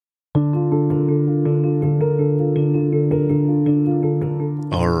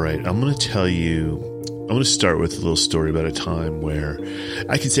I'm going to start with a little story about a time where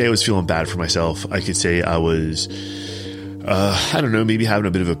I could say I was feeling bad for myself. I could say I was, I don't know, maybe having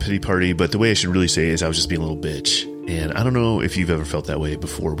a bit of a pity party, but the way I should really say it is I was just being a little bitch. And I don't know if you've ever felt that way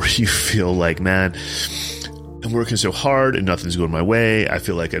before, where you feel like, man, I'm working so hard and nothing's going my way. I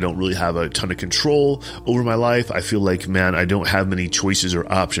feel like I don't really have a ton of control over my life. I feel like, man, I don't have many choices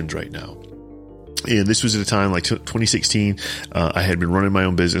or options right now. And this was at a time like 2016. I had been running my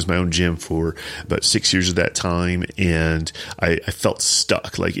own business, my own gym for about 6 years at that time. And I felt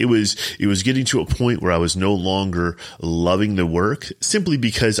stuck. Like it was getting to a point where I was no longer loving the work simply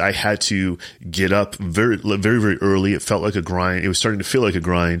because I had to get up very, very, very early. It felt like a grind. It was starting to feel like a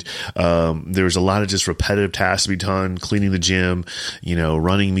grind. There was a lot of just repetitive tasks to be done, cleaning the gym,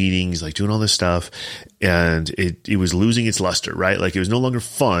 running meetings, like doing all this stuff. And it was losing its luster, right? Like it was no longer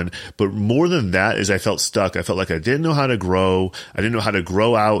fun, but more than that is I felt stuck. I felt like I didn't know how to grow. I didn't know how to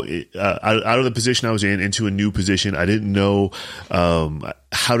grow out of the position I was in into a new position. I didn't know,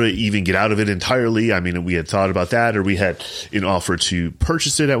 how to even get out of it entirely. I mean, we had thought about that, or we had an offer to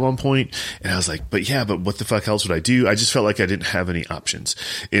purchase it at one point. And I was like, but what the fuck else would I do? I just felt like I didn't have any options.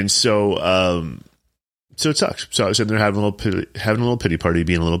 And so it sucked. So I was sitting there having a little pity party,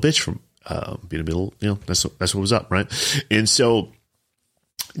 being a little bitch from, being a bit, that's what was up. Right. And so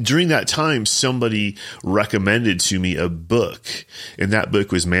during that time, somebody recommended to me a book, and that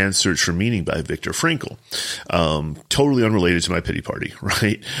book was Man's Search for Meaning by Viktor Frankl. Totally unrelated to my pity party.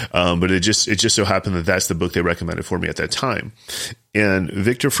 Right. But it just so happened that that's the book they recommended for me at that time. And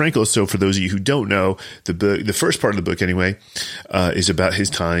Viktor Frankl, so for those of you who don't know, the first part of the book anyway, is about his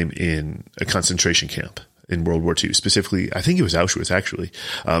time in a concentration camp in World War II, specifically, I think it was Auschwitz, actually.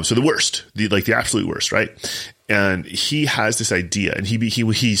 So the worst, the absolute worst, right? And he has this idea, and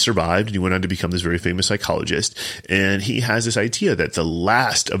he survived, and he went on to become this very famous psychologist. And he has this idea that the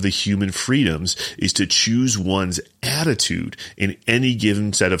last of the human freedoms is to choose one's attitude in any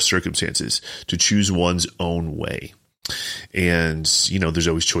given set of circumstances, to choose one's own way. And, there's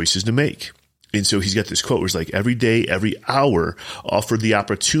always choices to make. And so he's got this quote where it's like, every day, every hour offered the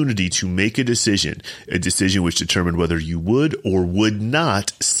opportunity to make a decision which determined whether you would or would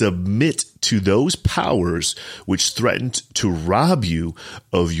not submit to those powers which threatened to rob you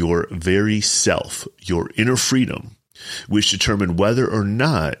of your very self, your inner freedom, which determined whether or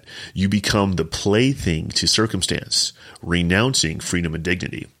not you become the plaything to circumstance, renouncing freedom and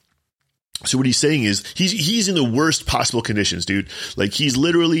dignity. So what he's saying is he's in the worst possible conditions, dude. Like he's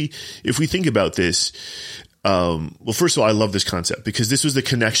literally, if we think about this, well, first of all, I love this concept because this was the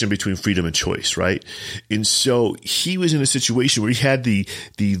connection between freedom and choice, right? And so he was in a situation where he had the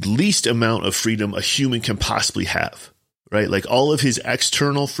least amount of freedom a human can possibly have. Right? Like all of his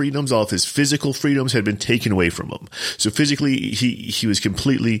external freedoms, all of his physical freedoms had been taken away from him. So physically, he was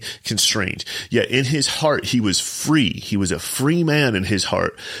completely constrained. Yet in his heart, he was free. He was a free man in his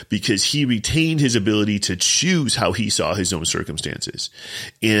heart because he retained his ability to choose how he saw his own circumstances.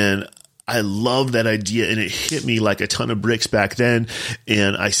 And I love that idea, and it hit me like a ton of bricks back then.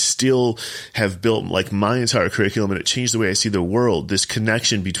 And I still have built like my entire curriculum, and it changed the way I see the world, this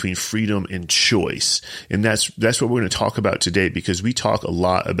connection between freedom and choice. And that's what we're going to talk about today, because we talk a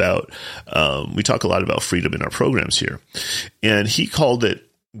lot about freedom in our programs here. And he called it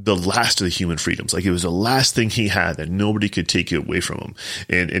the last of the human freedoms. Like it was the last thing he had that nobody could take it away from him.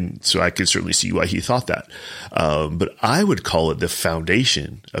 And so I could certainly see why he thought that. But I would call it the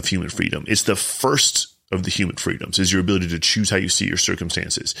foundation of human freedom. It's the first of the human freedoms, is your ability to choose how you see your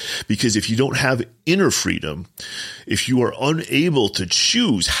circumstances. Because if you don't have inner freedom, if you are unable to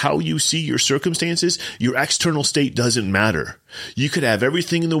choose how you see your circumstances, your external state doesn't matter. You could have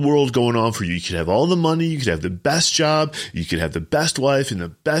everything in the world going on for you. You could have all the money. You could have the best job. You could have the best wife and the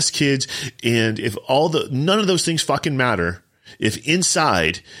best kids. And if none of those things fucking matter, if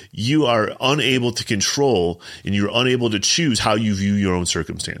inside you are unable to control and you're unable to choose how you view your own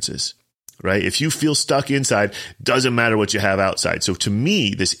circumstances, right? If you feel stuck inside, doesn't matter what you have outside. So to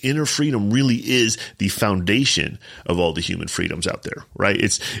me, this inner freedom really is the foundation of all the human freedoms out there, right?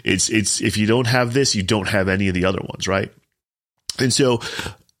 It's if you don't have this, you don't have any of the other ones, right? And so,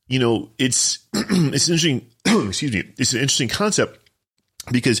 it's interesting, excuse me, it's an interesting concept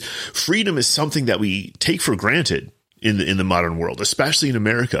because freedom is something that we take for granted in the modern world, especially in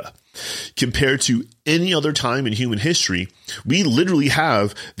America. Compared to any other time in human history, we literally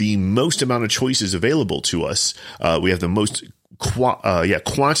have the most amount of choices available to us. We have the most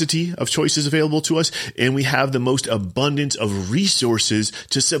quantity of choices available to us, and we have the most abundance of resources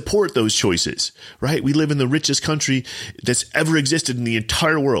to support those choices, right? We live in the richest country that's ever existed in the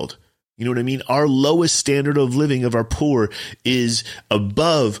entire world. You know what I mean? Our lowest standard of living of our poor is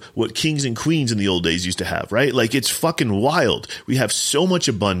above what kings and queens in the old days used to have, right? Like, it's fucking wild. We have so much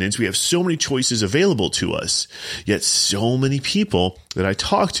abundance. We have so many choices available to us. Yet so many people that I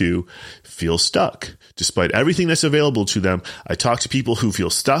talk to feel stuck. Despite everything that's available to them, I talk to people who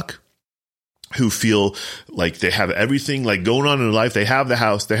feel stuck, who feel like they have everything like going on in their life. They have the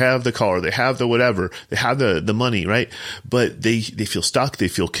house, they have the car, they have the whatever, they have the money, right? But they feel stuck. They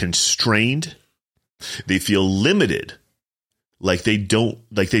feel constrained. They feel limited. Like they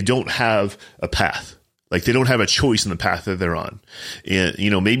don't have a path. Like they don't have a choice in the path that they're on. And, you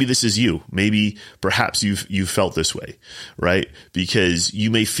know, maybe this is you. Maybe perhaps you've felt this way, right? Because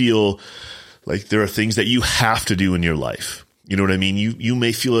you may feel like there are things that you have to do in your life. You know what I mean? You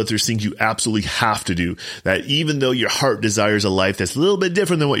may feel that there's things you absolutely have to do, that even though your heart desires a life that's a little bit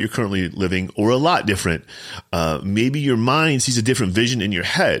different than what you're currently living, or a lot different, maybe your mind sees a different vision in your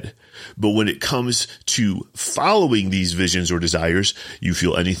head. But when it comes to following these visions or desires, you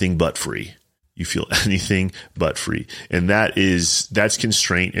feel anything but free. You feel anything but free. And that's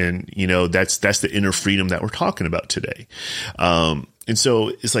constraint. And, you know, that's the inner freedom that we're talking about today. And so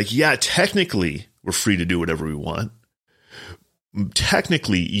it's like, yeah, technically we're free to do whatever we want.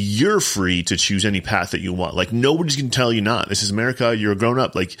 Technically, you're free to choose any path that you want. Like, nobody's going to tell you not. This is America. You're a grown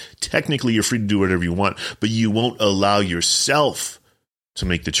up. Like, technically, you're free to do whatever you want, but you won't allow yourself to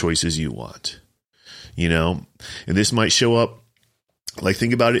make the choices you want. You know, and this might show up. Like,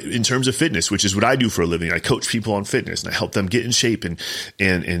 think about it in terms of fitness, which is what I do for a living. I coach people on fitness and I help them get in shape and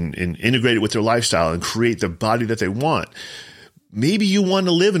integrate it with their lifestyle and create the body that they want. Maybe you want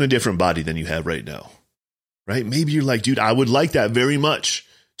to live in a different body than you have right now. Right? Maybe you're like, dude, I would like that very much.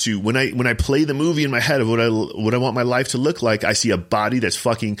 To when I play the movie in my head of what I want my life to look like, I see a body that's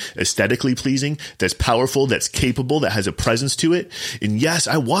fucking aesthetically pleasing, that's powerful, that's capable, that has a presence to it. And yes,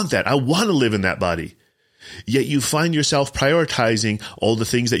 I want that. I want to live in that body. Yet you find yourself prioritizing all the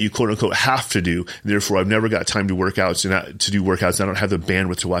things that you quote unquote have to do. Therefore, I've never got time to do workouts. I don't have the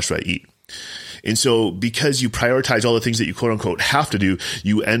bandwidth to watch what I eat. And so because you prioritize all the things that you quote unquote have to do,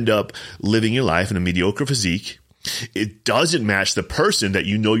 you end up living your life in a mediocre physique. It doesn't match the person that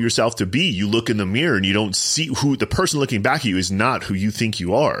you know yourself to be. You look in the mirror and you don't see who the person looking back at you is not who you think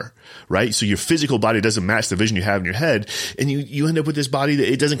you are, right? So your physical body doesn't match the vision you have in your head. And you end up with this body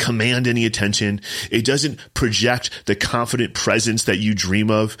that it doesn't command any attention. It doesn't project the confident presence that you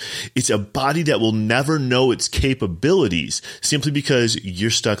dream of. It's a body that will never know its capabilities simply because you're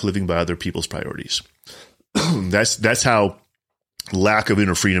stuck living by other people's priorities. That's how lack of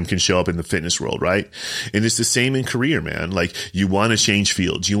inner freedom can show up in the fitness world, right? And it's the same in career, man. Like, you want to change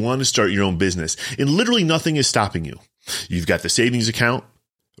fields. You want to start your own business. And literally nothing is stopping you. You've got the savings account,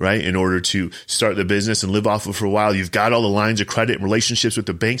 right? In order to start the business and live off of it for a while. You've got all the lines of credit and relationships with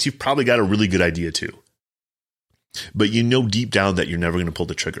the banks. You've probably got a really good idea too. But you know deep down that you're never going to pull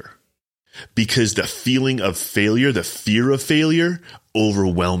the trigger. Because the feeling of failure, the fear of failure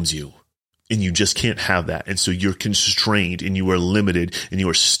overwhelms you. And you just can't have that. And so you're constrained and you are limited and you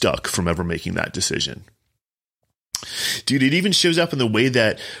are stuck from ever making that decision. Dude, it even shows up in the way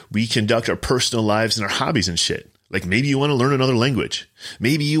that we conduct our personal lives and our hobbies and shit. Like, maybe you want to learn another language.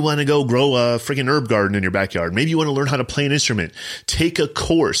 Maybe you want to go grow a freaking herb garden in your backyard. Maybe you want to learn how to play an instrument. Take a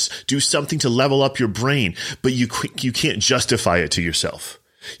course. Do something to level up your brain. But you can't justify it to yourself.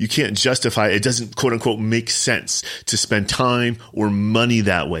 You can't justify it. It doesn't, quote unquote, make sense to spend time or money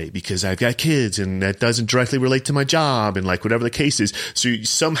that way because I've got kids and that doesn't directly relate to my job and like whatever the case is. So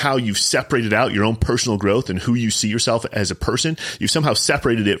somehow you've separated out your own personal growth and who you see yourself as a person. You've somehow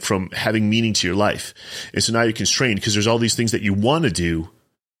separated it from having meaning to your life. And so now you're constrained because there's all these things that you want to do,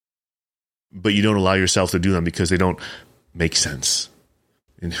 but you don't allow yourself to do them because they don't make sense.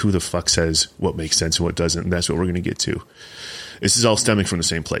 And who the fuck says what makes sense and what doesn't? And that's what we're going to get to. This is all stemming from the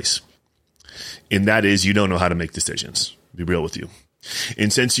same place. And that is, you don't know how to make decisions. I'll be real with you.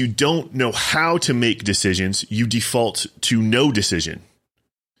 And since you don't know how to make decisions, you default to no decision.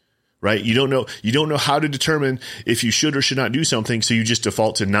 Right? You don't know how to determine if you should or should not do something, so you just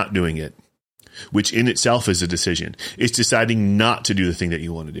default to not doing it, which in itself is a decision. It's deciding not to do the thing that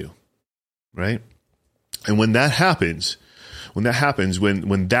you want to do. Right? And when that happens, when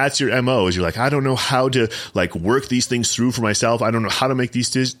that's your MO, is you're like, I don't know how to like work these things through for myself. I don't know how to make these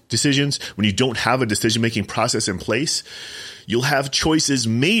decisions. When you don't have a decision-making process in place, you'll have choices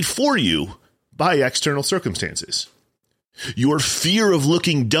made for you by external circumstances. Your fear of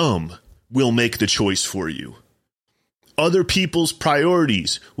looking dumb will make the choice for you. Other people's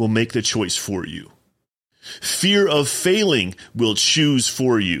priorities will make the choice for you. Fear of failing will choose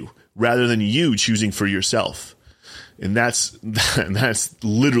for you rather than you choosing for yourself. And that's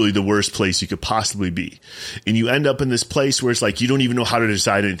literally the worst place you could possibly be. And you end up in this place where it's like you don't even know how to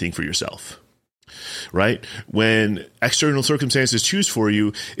decide anything for yourself. Right? When external circumstances choose for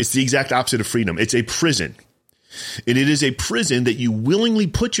you, it's the exact opposite of freedom. It's a prison. And it is a prison that you willingly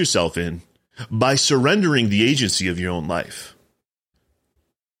put yourself in by surrendering the agency of your own life.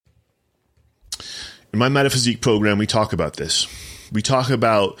 In my metaphysique program, we talk about this. We talk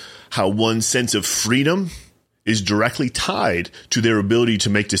about how one's sense of freedom is directly tied to their ability to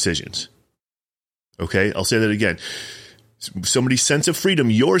make decisions. Okay, I'll say that again. Somebody's sense of freedom,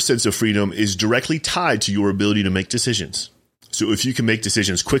 your sense of freedom, is directly tied to your ability to make decisions. So if you can make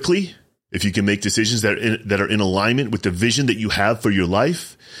decisions quickly, if you can make decisions that are in alignment with the vision that you have for your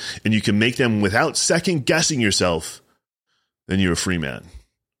life, and you can make them without second guessing yourself, then you're a free man.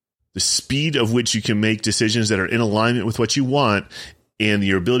 The speed of which you can make decisions that are in alignment with what you want, and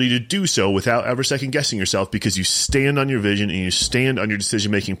your ability to do so without ever second guessing yourself because you stand on your vision and you stand on your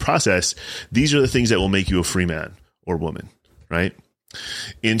decision-making process, these are the things that will make you a free man or woman, right?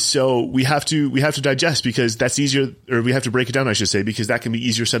 And so we have to digest, because that's easier, or we have to break it down, I should say, because that can be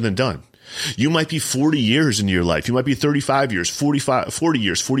easier said than done. You might be 40 years into your life. You might be 35 years, 40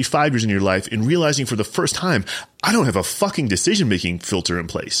 years, 45 years in your life, and realizing for the first time, I don't have a fucking decision-making filter in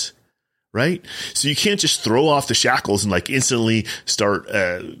place. Right? So you can't just throw off the shackles and like instantly start,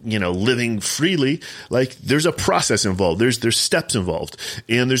 living freely. Like there's a process involved. There's steps involved,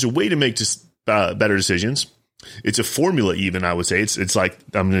 and there's a way to make better decisions. It's a formula, even, I would say. It's like,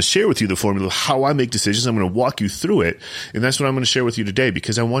 I'm going to share with you the formula of how I make decisions. I'm going to walk you through it. And that's what I'm going to share with you today,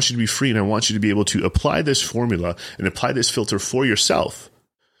 because I want you to be free, and I want you to be able to apply this formula and apply this filter for yourself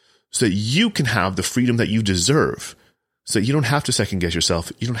so that you can have the freedom that you deserve. So you don't have to second guess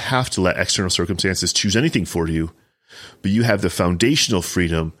yourself. You don't have to let external circumstances choose anything for you, but you have the foundational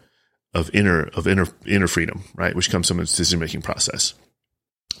freedom of inner freedom, right? Which comes from a decision-making process.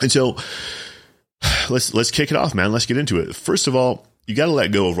 And so let's kick it off, man. Let's get into it. First of all, you got to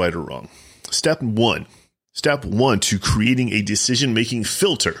let go of right or wrong. Step one to creating a decision-making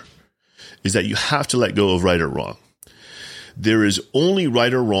filter is that you have to let go of right or wrong. There is only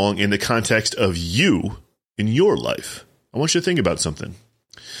right or wrong in the context of you in your life. I want you to think about something.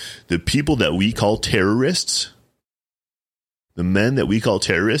 The people that we call terrorists, the men that we call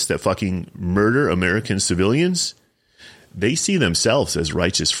terrorists that fucking murder American civilians, they see themselves as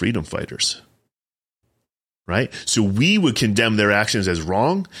righteous freedom fighters. Right? So we would condemn their actions as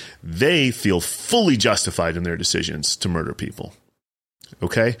wrong. They feel fully justified in their decisions to murder people.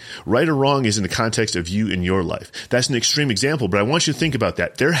 Okay? Right or wrong is in the context of you in your life. That's an extreme example, but I want you to think about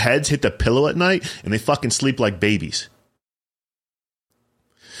that. Their heads hit the pillow at night and they fucking sleep like babies.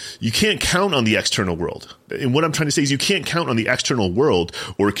 You can't count on the external world. And what I'm trying to say is you can't count on the external world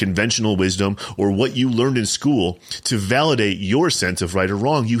or conventional wisdom or what you learned in school to validate your sense of right or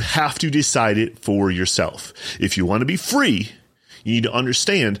wrong. You have to decide it for yourself. If you want to be free, you need to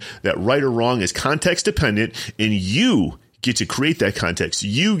understand that right or wrong is context dependent, and you get to create that context.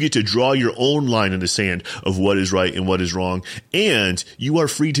 You get to draw your own line in the sand of what is right and what is wrong. And you are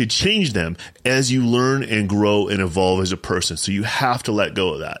free to change them as you learn and grow and evolve as a person. So you have to let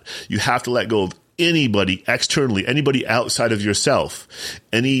go of that. You have to let go of anybody externally, anybody outside of yourself,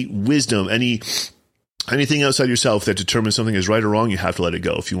 any wisdom, anything outside yourself that determines something is right or wrong. You have to let it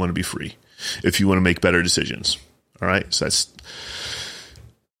go if you want to be free, if you want to make better decisions. All right. So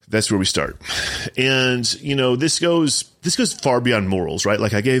that's where we start. And, this goes far beyond morals, right?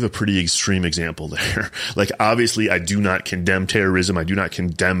 Like I gave a pretty extreme example there. Like, obviously I do not condemn terrorism. I do not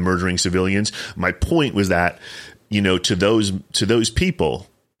condemn murdering civilians. My point was that, to those people,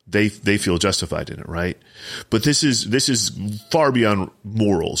 they feel justified in it, right? But this is far beyond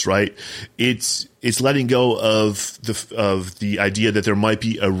morals, right? It's letting go of the idea that there might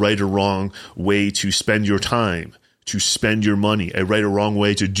be a right or wrong way to spend your time, to spend your money, a right or wrong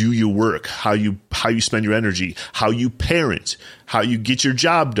way to do your work, how you spend your energy, how you parent, how you get your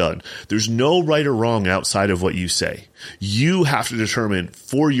job done. There's no right or wrong outside of what you say. You have to determine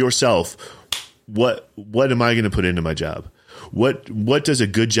for yourself, what am I going to put into my job? What does a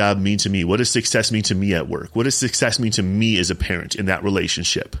good job mean to me? What does success mean to me at work? What does success mean to me as a parent in that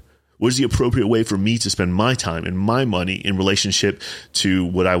relationship? What is the appropriate way for me to spend my time and my money in relationship to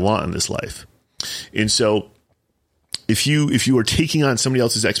what I want in this life? And so if you are taking on somebody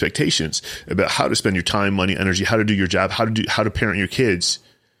else's expectations about how to spend your time, money, energy, how to do your job, how to parent your kids,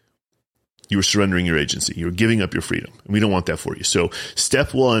 you are surrendering your agency. You're giving up your freedom. And we don't want that for you. So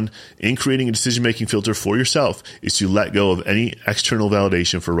step one in creating a decision-making filter for yourself is to let go of any external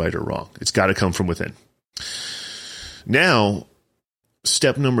validation for right or wrong. It's got to come from within. Now,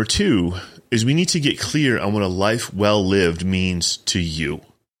 step number 2 is we need to get clear on what a life well lived means to you.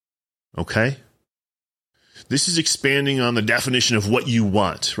 Okay? This is expanding on the definition of what you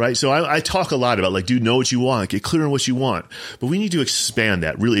want, right? So I talk a lot about like, dude, know what you want, get clear on what you want. But we need to expand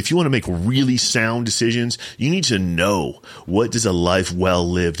that. Really, if you want to make really sound decisions, you need to know, what does a life well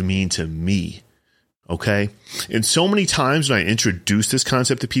lived mean to me? Okay? And so many times when I introduce this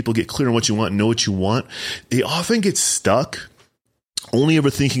concept to people, get clear on what you want, know what you want, they often get stuck only ever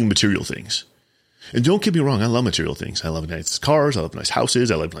thinking material things. And don't get me wrong, I love material things. I love nice cars, I love nice houses,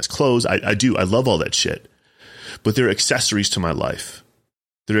 I love nice clothes. I do. I love all that shit. But they're accessories to my life.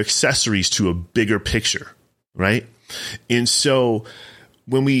 They're accessories to a bigger picture, right? And so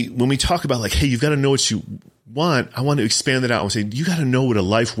when we talk about like, hey, you've got to know what you want, I want to expand that out and say, you got to know what a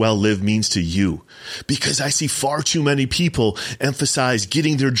life well lived means to you. Because I see far too many people emphasize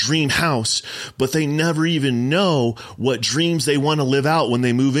getting their dream house, but they never even know what dreams they want to live out when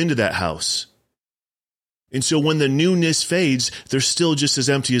they move into that house. And so when the newness fades, they're still just as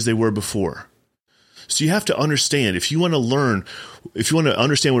empty as they were before. So you have to understand, if you want to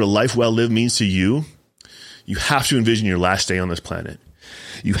understand what a life well lived means to you, you have to envision your last day on this planet.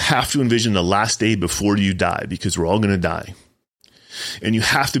 You have to envision the last day before you die, because we're all going to die. And you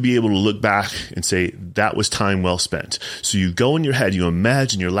have to be able to look back and say, that was time well spent. So you go in your head, you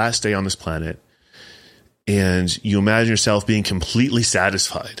imagine your last day on this planet, and you imagine yourself being completely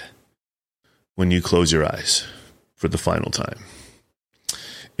satisfied when you close your eyes for the final time.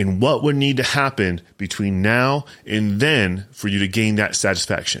 And what would need to happen between now and then for you to gain that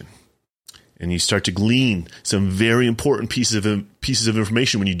satisfaction? And you start to glean some very important pieces of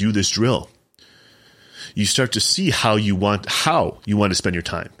information when you do this drill. You start to see how you want to spend your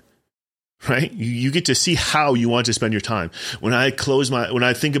time, right? You get to see how you want to spend your time. When I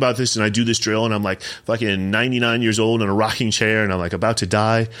think about this and I do this drill and I'm like fucking 99 years old in a rocking chair and I'm like about to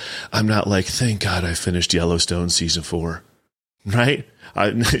die, I'm not like, thank God I finished Yellowstone season 4, right?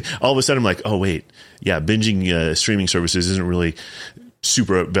 All of a sudden I'm like, oh wait, yeah, binging streaming services isn't really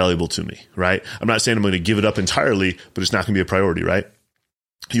super valuable to me, right? I'm not saying I'm going to give it up entirely, but it's not going to be a priority, right?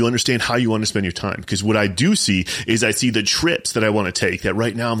 You understand how you want to spend your time. Because what I do see is I see the trips that I want to take that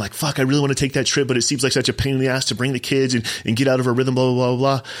right now I'm like, fuck, I really want to take that trip, but it seems like such a pain in the ass to bring the kids and get out of a rhythm, blah, blah, blah,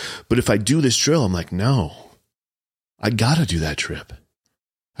 blah. But if I do this drill, I'm like, no, I got to do that trip.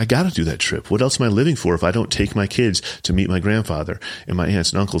 I got to do that trip. What else am I living for if I don't take my kids to meet my grandfather and my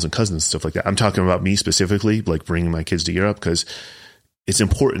aunts and uncles and cousins and stuff like that? I'm talking about me specifically, like bringing my kids to Europe, because it's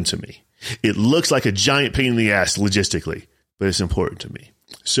important to me. It looks like a giant pain in the ass logistically, but it's important to me.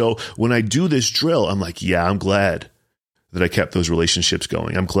 So when I do this drill, I'm like, yeah, I'm glad that I kept those relationships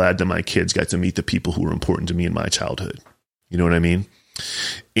going. I'm glad that my kids got to meet the people who were important to me in my childhood. You know what I mean?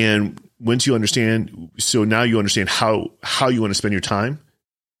 And once you understand, so now you understand how you want to spend your time,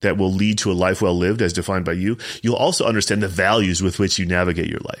 that will lead to a life well lived as defined by you. You'll also understand the values with which you navigate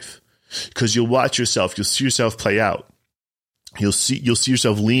your life, because you'll watch yourself, you'll see yourself play out. You'll see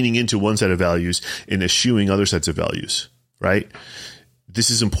yourself leaning into one set of values and eschewing other sets of values, right?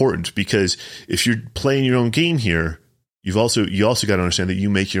 This is important because if you're playing your own game here, you also got to understand that you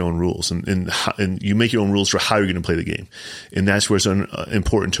make your own rules and you make your own rules for how you're going to play the game. And that's where it's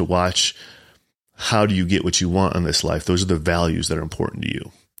important to watch, how do you get what you want in this life? Those are the values that are important to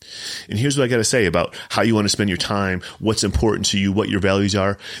you. And here's what I got to say about how you want to spend your time, what's important to you, what your values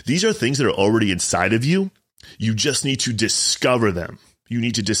are. These are things that are already inside of you. You just need to discover them. You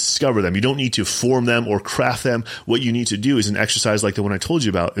need to discover them. You don't need to form them or craft them. What you need to do is an exercise like the one I told you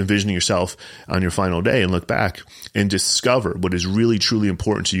about, envisioning yourself on your final day, and look back and discover what is really, truly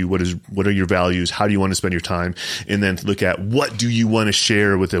important to you. What are your values? How do you want to spend your time? And then look at, what do you want to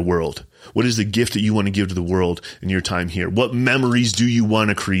share with the world? What is the gift that you want to give to the world in your time here? What memories do you want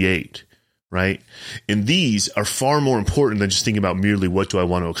to create? Right? And these are far more important than just thinking about merely, what do I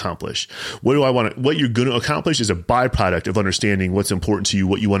want to accomplish? What you're going to accomplish is a byproduct of understanding what's important to you,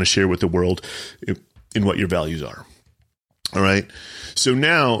 what you want to share with the world, and what your values are. All right. So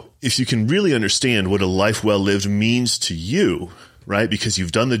now, if you can really understand what a life well lived means to you, right? Because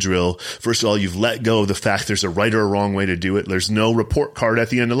you've done the drill. First of all, you've let go of the fact there's a right or a wrong way to do it. There's no report card at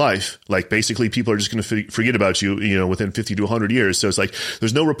the end of life. Like, basically people are just going to forget about you, within 50 to 100 years. So it's like,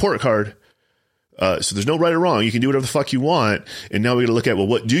 there's no report card. So there's no right or wrong. You can do whatever the fuck you want. And now we got to look at, well,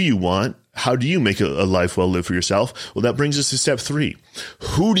 what do you want? How do you make a life well lived for yourself? Well, that brings us to step 3.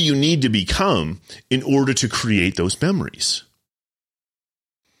 Who do you need to become in order to create those memories?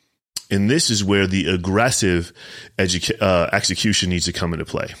 And this is where the aggressive execution needs to come into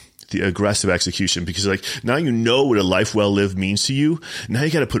play. The aggressive execution, because now you know what a life well lived means to you. Now you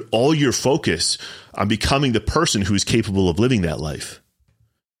got to put all your focus on becoming the person who is capable of living that life.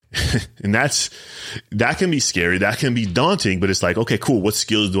 And that can be scary. That can be daunting, but it's like, okay, cool. What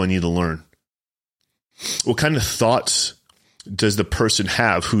skills do I need to learn? What kind of thoughts does the person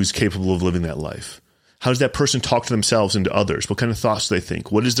have who's capable of living that life? How does that person talk to themselves and to others? What kind of thoughts do they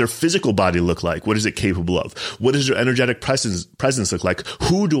think? What does their physical body look like? What is it capable of? What does their energetic presence look like?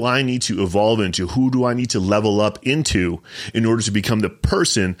 Who do I need to evolve into? Who do I need to level up into in order to become the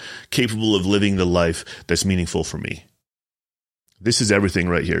person capable of living the life that's meaningful for me? This is everything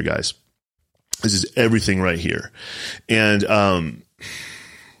right here, guys. This is everything right here. And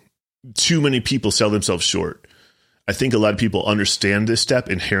too many people sell themselves short. I think a lot of people understand this step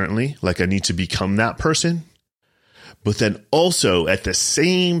inherently, like I need to become that person. But then also at the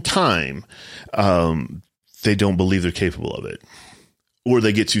same time, they don't believe they're capable of it, or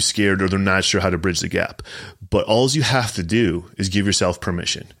they get too scared, or they're not sure how to bridge the gap. But all you have to do is give yourself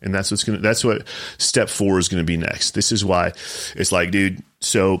permission. And that's what step 4 is going to be next. This is why it's like, dude,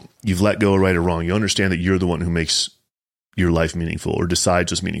 so you've let go of right or wrong. You understand that you're the one who makes your life meaningful, or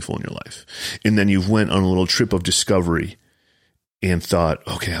decides what's meaningful in your life. And then you've went on a little trip of discovery and thought,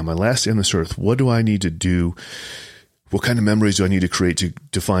 okay, on my last day on this earth, what do I need to do? What kind of memories do I need to create to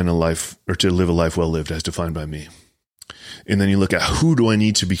define a life, or to live a life well lived as defined by me? And then you look at, who do I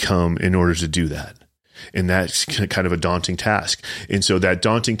need to become in order to do that? And that's kind of a daunting task. And so that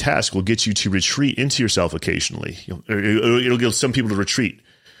daunting task will get you to retreat into yourself occasionally. It'll get some people to retreat.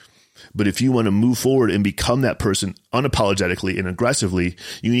 But if you want to move forward and become that person unapologetically and aggressively,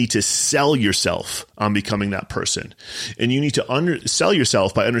 you need to sell yourself on becoming that person. And you need to sell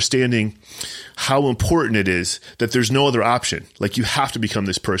yourself by understanding how important it is that there's no other option. Like, you have to become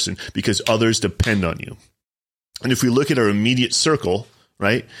this person because others depend on you. And if we look at our immediate circle,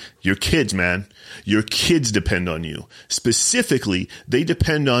 right? Your kids, man, your kids depend on you. Specifically, they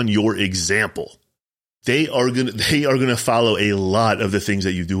depend on your example. They are going to follow a lot of the things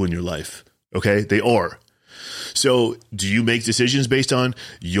that you do in your life. Okay? They are. So do you make decisions based on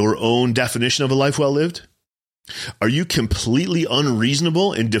your own definition of a life well lived? Are you completely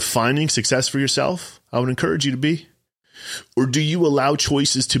unreasonable in defining success for yourself? I would encourage you to be. Or do you allow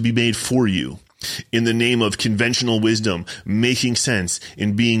choices to be made for you in the name of conventional wisdom, making sense,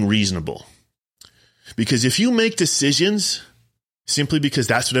 and being reasonable? Because if you make decisions simply because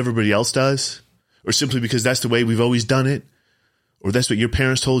that's what everybody else does, or simply because that's the way we've always done it, or that's what your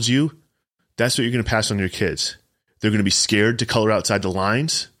parents told you, that's what you're going to pass on to your kids. They're going to be scared to color outside the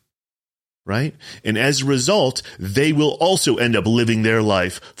lines, right? And as a result, they will also end up living their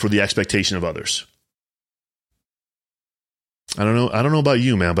life for the expectation of others. I don't know about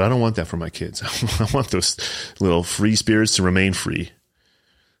you, man, but I don't want that for my kids. I want those little free spirits to remain free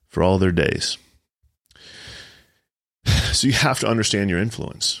for all their days. So you have to understand your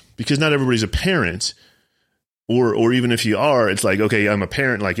influence, because not everybody's a parent, or even if you are, it's like, okay, I'm a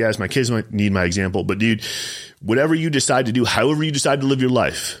parent. Like, yes, my kids might need my example, but dude, whatever you decide to do, however you decide to live your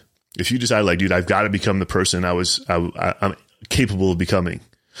life, if you decide like, dude, I've got to become the person I'm capable of becoming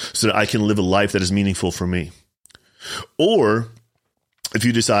so that I can live a life that is meaningful for me. Or if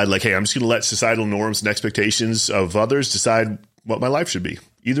you decide like, hey, I'm just going to let societal norms and expectations of others decide what my life should be.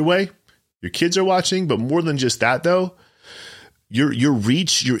 Either way, your kids are watching, but more than just that though, your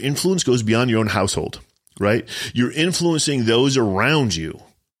reach, your influence goes beyond your own household, right? You're influencing those around you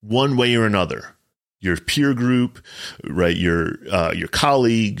one way or another. Your peer group, right? Your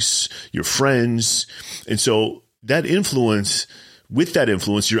colleagues, your friends. And so that influence, with that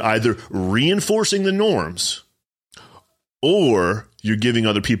influence, you're either reinforcing the norms or you're giving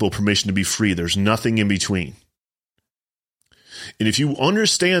other people permission to be free. There's nothing in between. And if you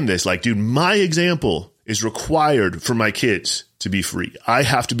understand this, like, dude, my example is required for my kids to be free. I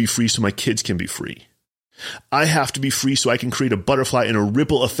have to be free so my kids can be free. I have to be free so I can create a butterfly and a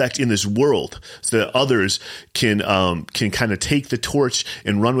ripple effect in this world so that others can kind of take the torch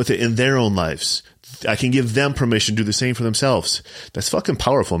and run with it in their own lives. I can give them permission to do the same for themselves. That's fucking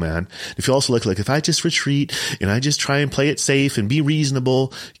powerful, man. If you also look like, if I just retreat and I just try and play it safe and be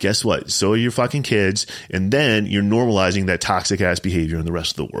reasonable, guess what? So are your fucking kids. And then you're normalizing that toxic ass behavior in the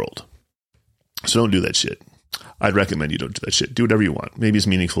rest of the world. So don't do that shit. I'd recommend you don't do that shit. Do whatever you want. Maybe it's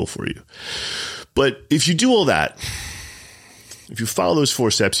meaningful for you. But if you do all that, if you follow those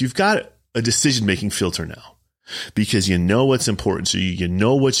 4 steps, you've got a decision-making filter now, because you know what's important to you. You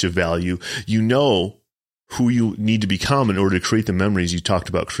know what you value. You know who you need to become in order to create the memories you talked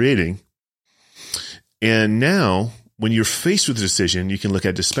about creating. And now, when you're faced with a decision, you can look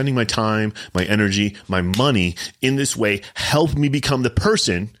at, does spending my time, my energy, my money in this way help me become the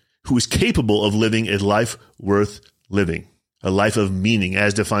person who is capable of living a life worth living, a life of meaning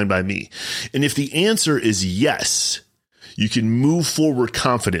as defined by me? And if the answer is yes, You can move forward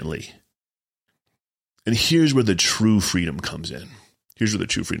confidently. And here's where the true freedom comes in.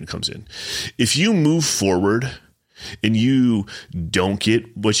 If you move forward and you don't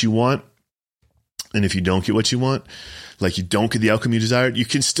get what you want, and if you don't get what you want, like you don't get the outcome you desired, you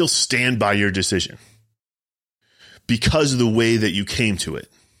can still stand by your decision because of the way that you came to it.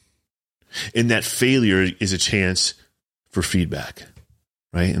 And that failure is a chance for feedback,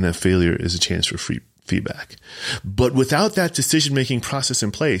 right? And that failure is a chance for feedback. But without that decision-making process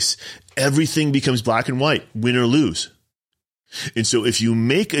in place, everything becomes black and white, win or lose. And so if you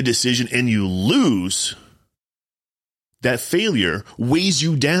make a decision and you lose, that failure weighs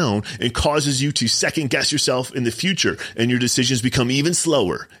you down and causes you to second guess yourself in the future, and your decisions become even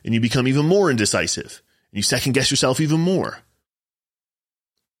slower and you become even more indecisive and you second guess yourself even more.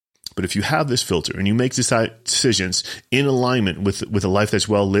 But if you have this filter and you make decisions in alignment with a life that's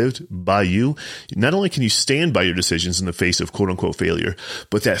well lived by you, not only can you stand by your decisions in the face of quote unquote failure,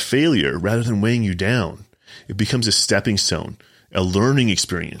 but that failure, rather than weighing you down, it becomes a stepping stone, a learning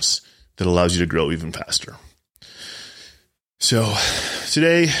experience that allows you to grow even faster. So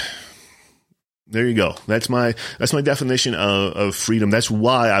today, there you go. That's my definition of freedom. That's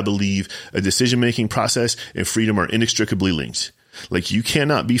why I believe a decision-making process and freedom are inextricably linked. Like, you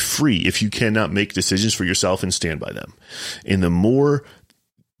cannot be free if you cannot make decisions for yourself and stand by them. And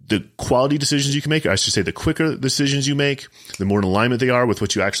the quality decisions you can make, or I should say the quicker decisions you make, the more in alignment they are with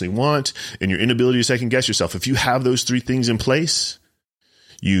what you actually want and your inability to second guess yourself. If you have those three things in place,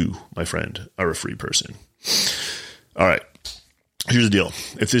 you, my friend, are a free person. All right. Here's the deal.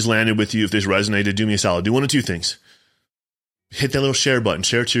 If this landed with you, if this resonated, do me a solid. Do one of two things. Hit that little share button.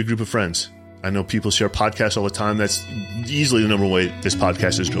 Share it to your group of friends. I know people share podcasts all the time. That's easily the number one way this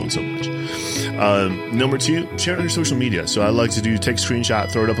podcast has grown so much. Number two, share it on your social media. So I like to take a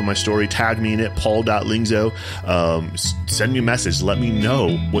screenshot, throw it up on my story, tag me in it, paul.lingzo. Send me a message. Let me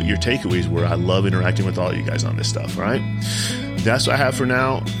know what your takeaways were. I love interacting with all of you guys on this stuff. All right. That's what I have for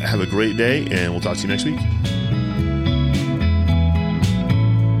now. Have a great day, and we'll talk to you next week.